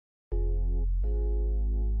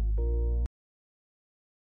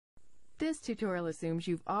This tutorial assumes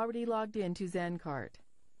you've already logged into ZenCart.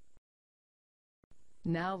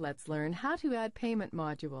 Now let's learn how to add payment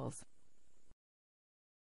modules.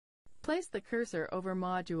 Place the cursor over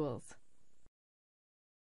Modules.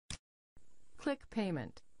 Click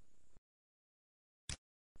Payment.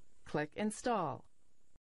 Click Install.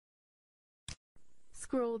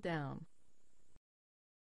 Scroll down.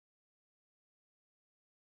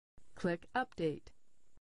 Click Update.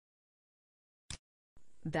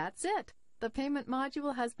 That's it! The payment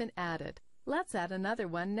module has been added. Let's add another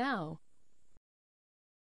one now.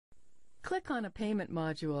 Click on a payment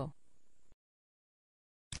module.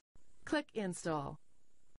 Click Install.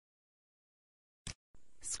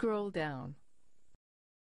 Scroll down.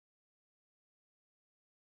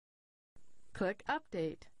 Click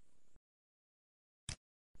Update.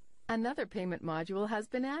 Another payment module has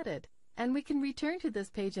been added, and we can return to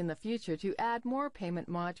this page in the future to add more payment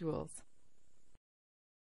modules.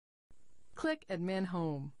 Click Admin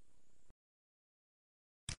Home.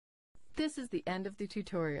 This is the end of the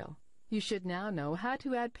tutorial. You should now know how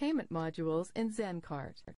to add payment modules in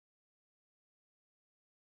ZenCart.